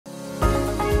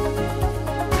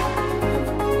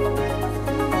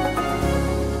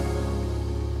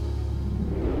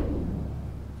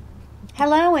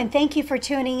Hello, and thank you for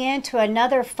tuning in to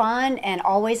another fun and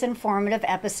always informative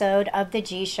episode of The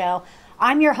G Show.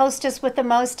 I'm your hostess with the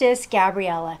mostest,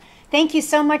 Gabriella. Thank you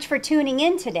so much for tuning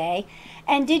in today.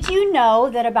 And did you know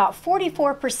that about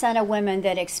 44% of women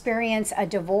that experience a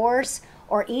divorce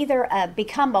or either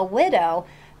become a widow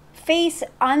face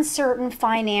uncertain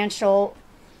financial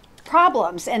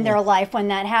problems in their life when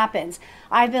that happens?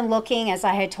 I've been looking, as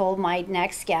I had told my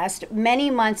next guest, many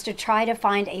months to try to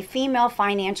find a female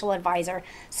financial advisor,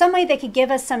 somebody that could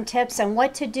give us some tips on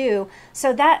what to do,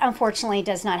 so that unfortunately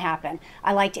does not happen.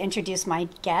 I'd like to introduce my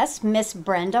guest, Miss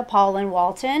Brenda Paulin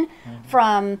Walton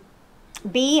from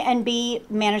B&B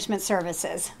Management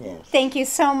Services. Yes. Thank you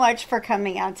so much for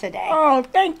coming out today. Oh,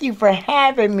 thank you for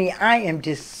having me. I am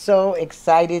just so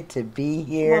excited to be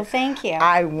here. Well, thank you.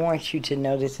 I want you to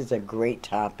know this is a great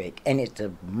topic, and it's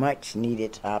a much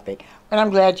needed topic. And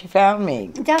I'm glad you found me.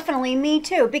 Definitely, me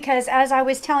too, because as I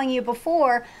was telling you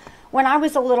before, when I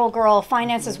was a little girl,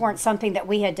 finances weren't something that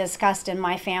we had discussed in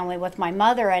my family with my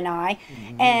mother and I.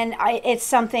 And it's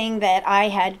something that I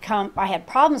had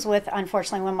problems with,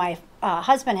 unfortunately, when my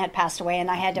husband had passed away, and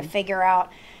I had to figure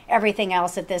out everything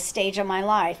else at this stage of my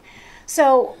life.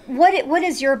 So what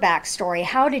is your backstory?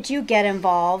 How did you get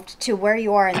involved to where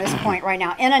you are in this point right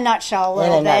now? In a nutshell, a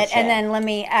little bit. And then let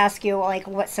me ask you, like,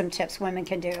 what some tips women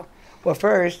can do. Well,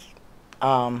 first,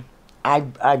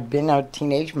 I've been a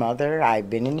teenage mother. I've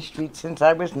been in the streets since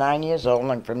I was 9 years old.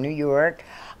 I'm from New York.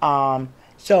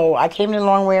 So I came a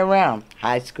long way around.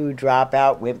 High school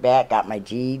dropout, went back, got my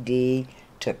GED,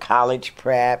 took college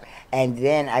prep, and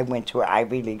then I went to an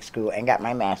Ivy League school and got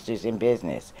my master's in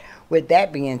business. With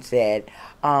that being said,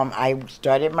 I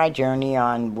started my journey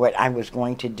on what I was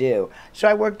going to do. So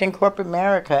I worked in corporate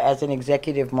America as an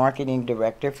executive marketing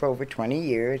director for over 20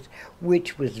 years,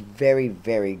 which was very,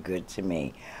 very good to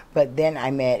me. But then I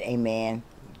met a man.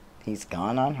 He's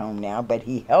gone on home now, but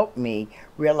he helped me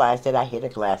realize that I hit a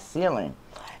glass ceiling.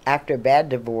 After a bad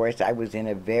divorce, I was in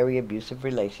a very abusive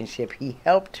relationship. He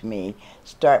helped me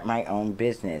start my own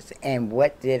business. And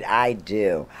what did I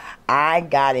do? I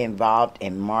got involved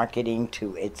in marketing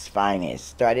to its finest.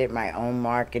 Started my own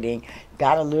marketing,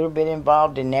 got a little bit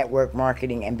involved in network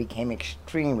marketing, and became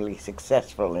extremely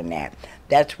successful in that.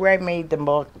 That's where I made the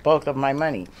bulk of my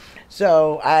money.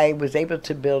 So I was able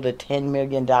to build a $10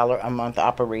 million a month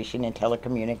operation in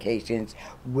telecommunications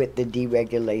with the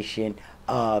deregulation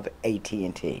of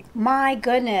AT&T. My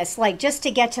goodness, like, just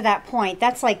to get to that point,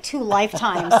 that's like 2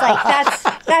 lifetimes. Like,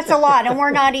 that's a lot, and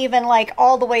we're not even like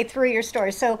all the way through your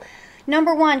story. So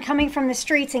number one, coming from the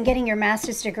streets and getting your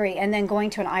master's degree and then going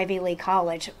to an Ivy League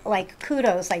college, like,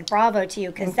 kudos, like, bravo to you,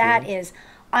 because that is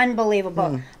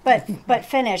unbelievable. But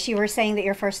finish, you were saying that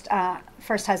your first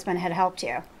husband had helped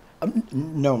you.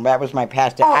 No, that was my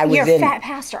pastor. Oh, I was your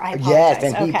pastor. I apologize. Yes,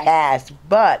 and he passed.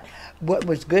 But what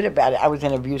was good about it, I was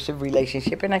in an abusive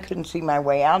relationship, and I couldn't see my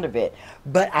way out of it.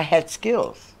 But I had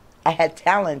skills. I had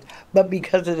talent, but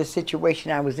because of the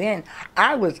situation I was in,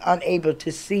 I was unable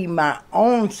to see my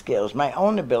own skills, my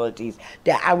own abilities,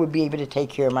 that I would be able to take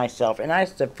care of myself. And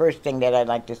that's the first thing that I'd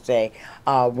like to say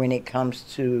when it comes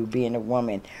to being a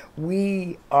woman.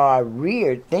 We are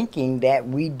reared thinking that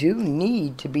we do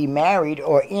need to be married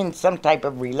or in some type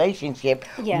of relationship,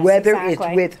 whether it's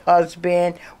with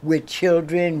husband, with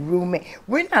children, roommate.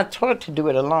 We're not taught to do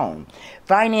it alone.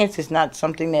 Finance is not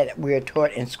something that we're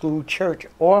taught in school, church,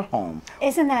 or home.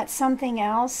 Isn't that something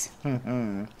else?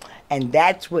 And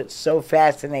that's what's so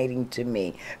fascinating to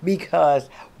me, because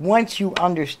once you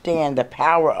understand the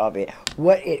power of it,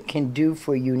 what it can do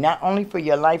for you, not only for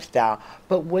your lifestyle,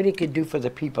 but what it could do for the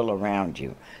people around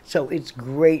you. So it's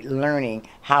great learning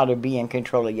how to be in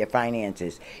control of your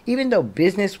finances. Even though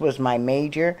business was my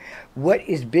major, what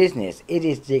is business? It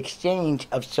is the exchange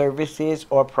of services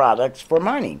or products for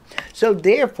money. So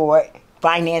therefore,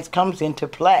 finance comes into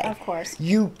play. Of course.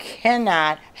 You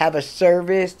cannot have a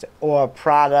service or a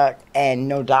product and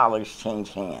no dollars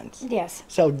change hands. Yes.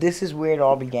 So this is where it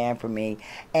all began for me.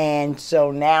 And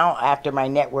so now, after my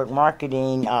network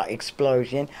marketing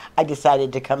explosion, I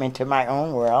decided to come into my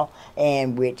own world,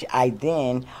 and which I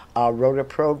then wrote a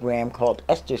program called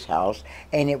Esther's House,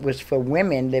 and it was for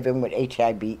women living with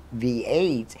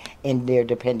HIV/AIDS and their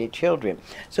dependent children.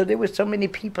 So there were so many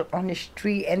people on the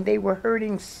street, and they were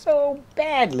hurting so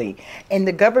badly, and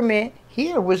the government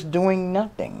here was doing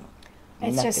nothing.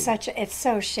 It's just it's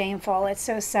so shameful. It's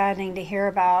so saddening to hear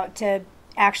about, to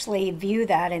actually view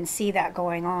that and see that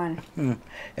going on.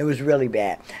 It was really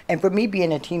bad. And for me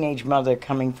being a teenage mother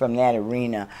coming from that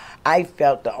arena, I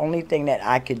felt the only thing that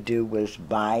I could do was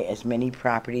buy as many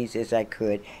properties as I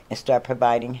could and start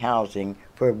providing housing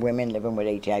for women living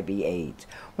with HIV/AIDS.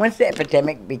 Once the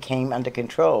epidemic became under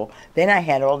control, then I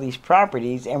had all these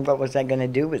properties, and what was I going to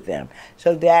do with them?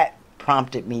 So that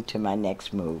prompted me to my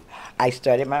next move. I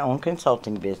started my own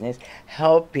consulting business,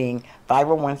 helping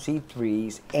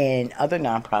 501c3s and other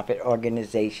nonprofit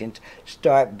organizations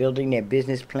start building their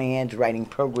business plans, writing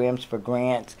programs for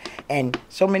grants. And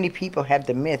so many people have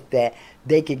the myth that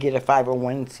they could get a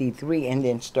 501c3 and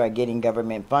then start getting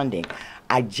government funding.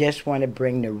 I just want to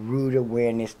bring the root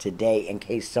awareness today in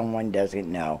case someone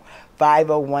doesn't know.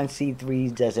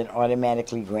 501c3s doesn't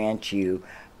automatically grant you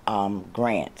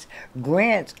grants.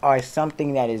 Grants are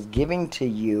something that is given to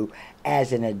you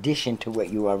as an addition to what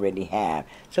you already have.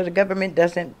 So the government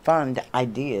doesn't fund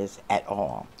ideas at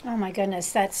all. Oh my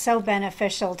goodness, that's so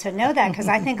beneficial to know that, because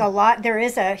I think there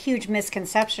is a huge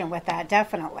misconception with that,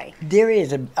 definitely. There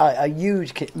is a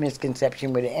huge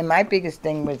misconception with it. And my biggest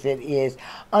thing with it is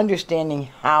understanding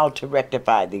how to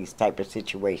rectify these type of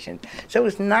situations. So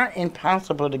it's not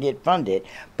impossible to get funded,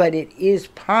 but it is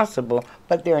possible,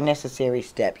 but there are necessary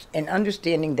steps. And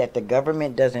understanding that the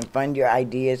government doesn't fund your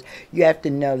ideas, you have to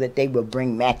know that they will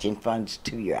bring matching funds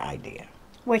to your idea.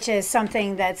 Which is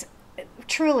something that's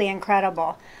truly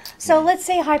incredible. So let's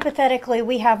say hypothetically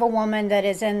we have a woman that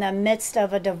is in the midst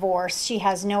of a divorce. She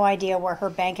has no idea where her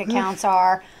bank accounts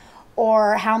are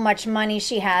or how much money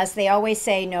she has. They always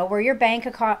say, know where your bank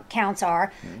accounts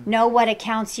are, know what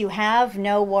accounts you have,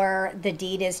 know where the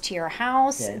deed is to your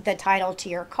house, the title to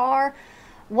your car.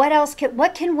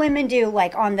 What can women do,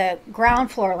 like on the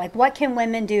ground floor? Like, what can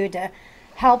women do to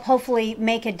help hopefully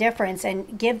make a difference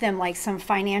and give them like some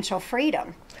financial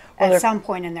freedom at some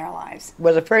point in their lives?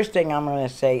 Well, the first thing I'm going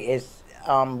to say is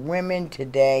women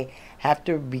today have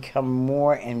to become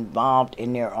more involved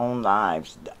in their own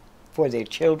lives for their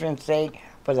children's sake,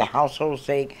 for the household's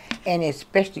sake, and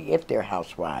especially if they're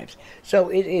housewives. So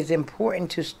it is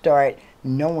important to start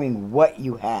knowing what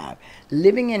you have.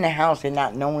 Living in a house and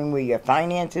not knowing where your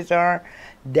finances are,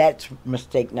 that's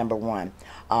mistake number one.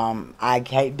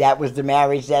 That was the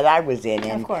marriage that I was in,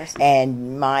 Of course.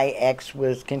 And my ex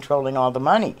was controlling all the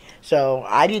money. So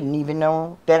I didn't even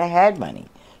know that I had money.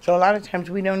 So a lot of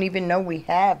times we don't even know we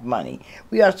have money.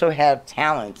 We also have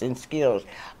talents and skills.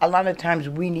 A lot of times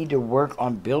we need to work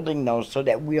on building those so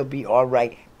that we'll be all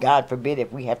right. God forbid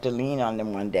if we have to lean on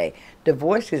them one day.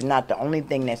 Divorce is not the only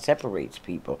thing that separates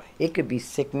people. It could be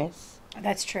sickness.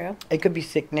 That's true. It could be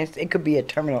sickness. It could be a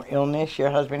terminal illness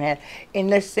your husband had. And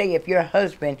let's say if your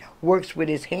husband works with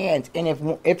his hands, and if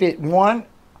one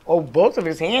or both of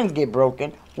his hands get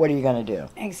broken, what are you going to do?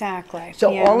 Exactly.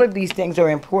 So all of these things are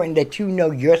important, that you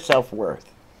know your self-worth.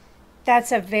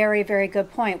 That's a very, very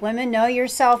good point. Women, know your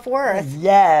self-worth.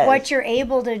 Yes. What you're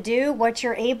able to do,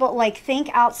 think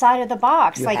outside of the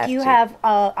box. You have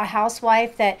a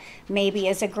housewife that maybe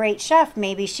is a great chef.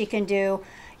 Maybe she can do,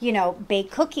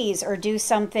 bake cookies or do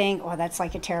something. Oh, that's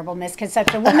like a terrible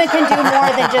misconception. Women can do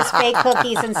more than just bake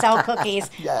cookies and sell cookies.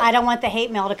 Yes. I don't want the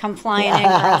hate mail to come flying in.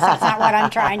 That's not what I'm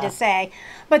trying to say.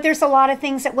 But there's a lot of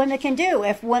things that women can do.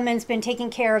 If women's been taking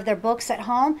care of their books at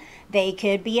home, they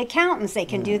could be accountants. They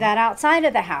can do that outside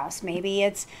of the house. Maybe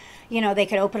it's, they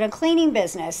could open a cleaning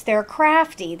business. They're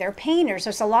crafty. They're painters.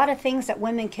 There's a lot of things that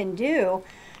women can do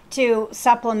to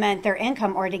supplement their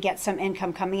income or to get some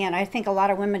income coming in. I think a lot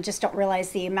of women just don't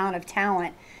realize the amount of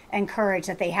talent and courage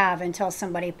that they have until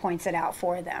somebody points it out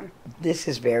for them. This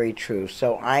is very true.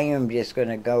 So I am just going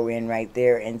to go in right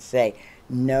there and say,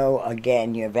 know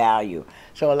again your value.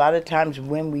 So a lot of times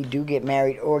when we do get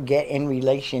married or get in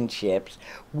relationships,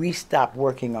 we stop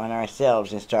working on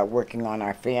ourselves and start working on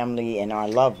our family and our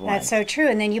loved ones. That's so true.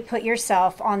 And then you put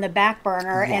yourself on the back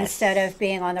burner instead of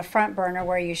being on the front burner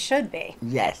where you should be.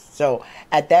 Yes. So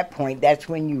at that point, that's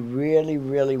when you really,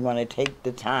 really want to take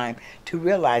the time to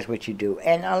realize what you do.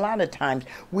 And a lot of times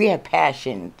we have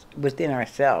passions within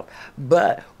ourselves,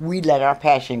 but we let our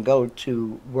passion go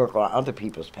to work on other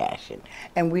people's passion.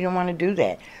 And we don't want to do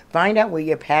that. Find out where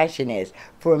your passion is.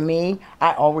 For me,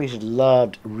 I always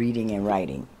loved reading and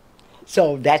writing.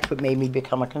 So that's what made me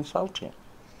become a consultant.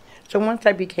 So once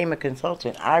I became a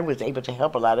consultant, I was able to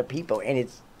help a lot of people. And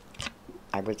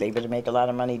I was able to make a lot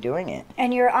of money doing it.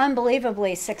 And you're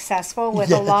unbelievably successful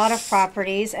with a lot of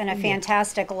properties and a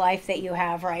fantastic life that you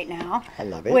have right now. I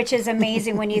love it. Which is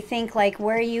amazing when you think like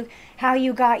how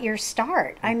you got your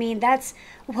start. I mean,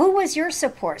 who was your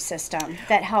support system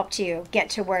that helped you get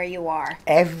to where you are?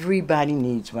 Everybody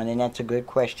needs one, and that's a good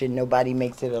question. Nobody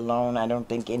makes it alone. I don't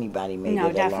think anybody made it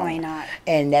alone. No, definitely not.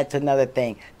 And that's another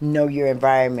thing. Know your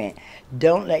environment.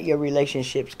 Don't let your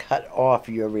relationships cut off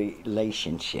your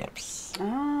relationships.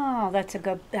 Oh, that's a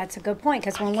good point,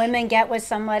 because when women get with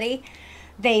somebody,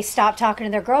 they stop talking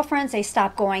to their girlfriends, they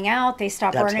stop going out, they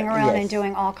stop running around and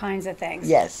doing all kinds of things.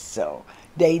 Yes, so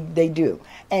they do.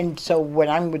 And so what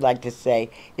I would like to say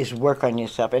is work on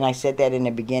yourself. And I said that in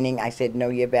the beginning. I said know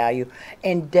your value,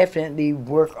 and definitely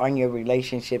work on your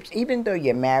relationships. Even though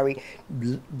you're married,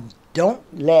 don't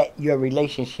let your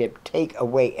relationship take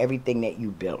away everything that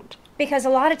you built. Because a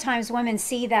lot of times women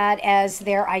see that as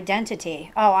their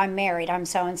identity. Oh, I'm married, I'm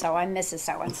so-and-so, I'm Mrs.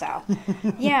 So-and-so.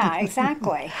 Yeah,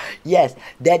 exactly. Yes,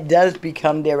 that does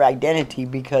become their identity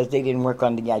because they didn't work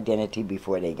on the identity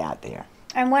before they got there.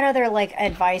 And what other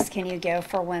advice can you give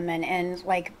for women and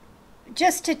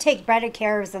just to take better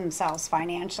care of themselves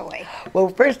financially? Well,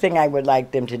 first thing I would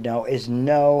like them to know is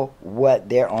know what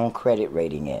their own credit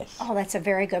rating is. Oh, that's a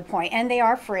very good point. And they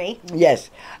are free. Yes.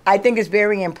 I think it's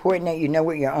very important that you know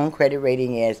what your own credit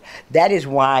rating is. That is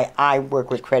why I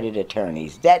work with credit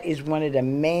attorneys. That is one of the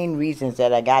main reasons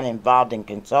that I got involved in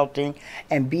consulting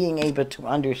and being able to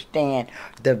understand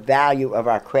the value of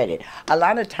our credit. A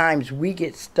lot of times we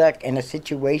get stuck in a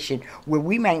situation where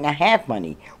we might not have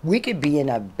money. We could be in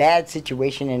a bad situation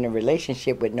in a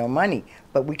relationship with no money,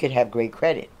 but we could have great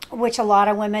credit. Which a lot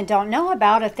of women don't know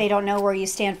about if they don't know where you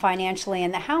stand financially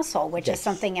in the household, which is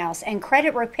something else. And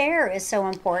credit repair is so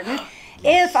important.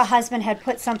 If a husband had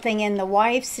put something in the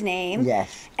wife's name,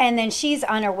 and then she's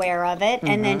unaware of it,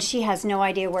 and then she has no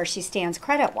idea where she stands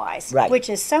credit-wise, which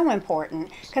is so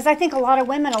important. Because I think a lot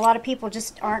of people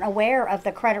just aren't aware of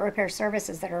the credit repair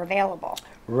services that are available.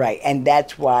 Right, and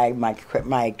that's why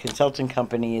my consulting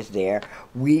company is there.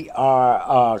 We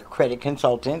are credit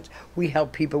consultants. We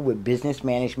help people with business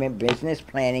management, business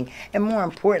planning, and more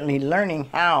importantly, learning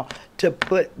how to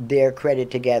put their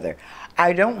credit together.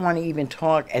 I don't want to even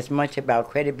talk as much about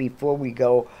credit before we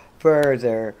go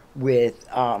further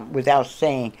without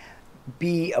saying,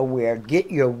 be aware, get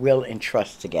your will and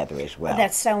trust together as well.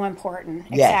 That's so important.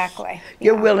 Yes. Exactly.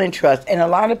 Your will and trust. And a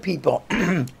lot of people,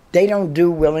 they don't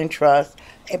do will and trust,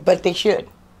 but they should.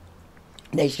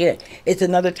 They should. It's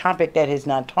another topic that is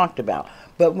not talked about.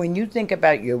 But when you think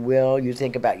about your will, you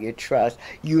think about your trust,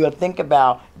 you will think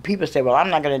about, people say, well, I'm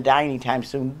not going to die anytime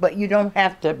soon. But you don't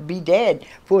have to be dead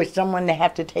for someone to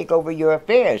have to take over your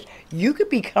affairs. You could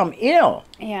become ill.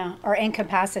 Yeah, or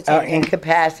incapacitated. Or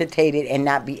incapacitated and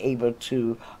not be able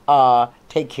to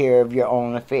take care of your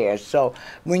own affairs. So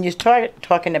when you start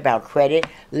talking about credit,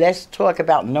 let's talk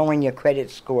about knowing your credit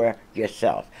score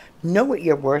yourself. Know what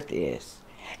your worth is.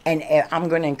 And I'm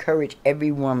going to encourage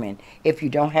every woman, if you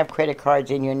don't have credit cards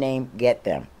in your name, get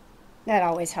them. That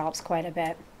always helps quite a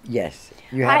bit. Yes.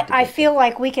 I feel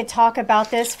like we could talk about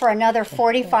this for another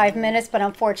 45 minutes, but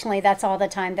unfortunately that's all the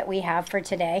time that we have for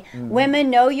today.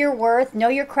 Women, know your worth, know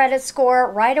your credit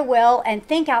score, write a will, and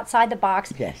think outside the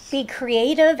box. Yes. Be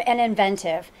creative and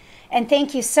inventive. And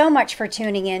thank you so much for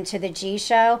tuning in to The G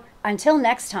Show. Until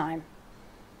next time.